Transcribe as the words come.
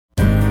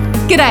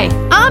G'day,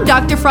 I'm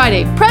Dr.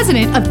 Friday,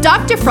 president of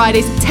Dr.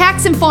 Friday's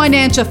Tax and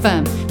Financial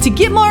Firm. To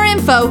get more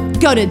info,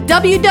 go to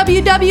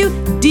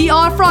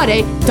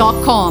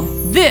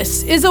www.drfriday.com.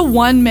 This is a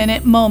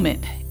 1-minute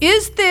moment.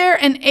 Is there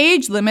an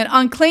age limit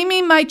on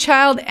claiming my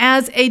child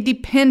as a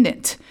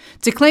dependent?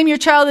 To claim your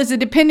child as a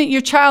dependent,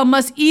 your child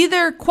must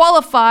either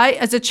qualify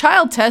as a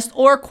child test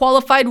or a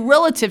qualified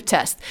relative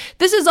test.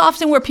 This is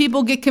often where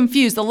people get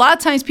confused. A lot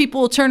of times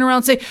people will turn around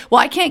and say,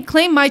 well, I can't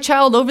claim my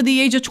child over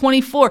the age of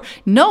 24.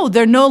 No,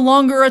 they're no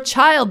longer a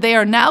child. They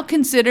are now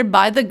considered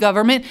by the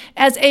government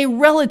as a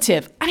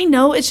relative. I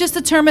know, it's just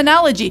a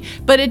terminology,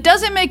 but it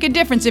doesn't make a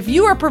difference. If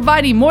you are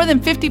providing more than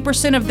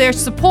 50% of their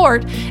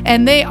support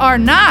and they are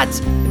not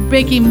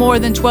making more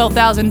than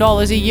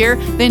 $12,000 a year,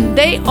 then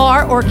they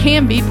are or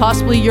can be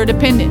possibly your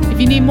dependent.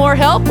 If you need more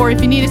help or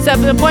if you need to set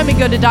up an appointment,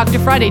 go to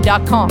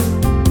drfriday.com.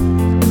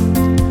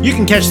 You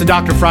can catch the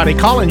Dr. Friday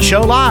call-in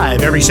show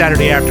live every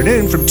Saturday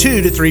afternoon from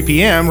 2 to 3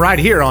 p.m. right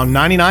here on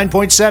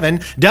 99.7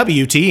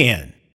 WTN.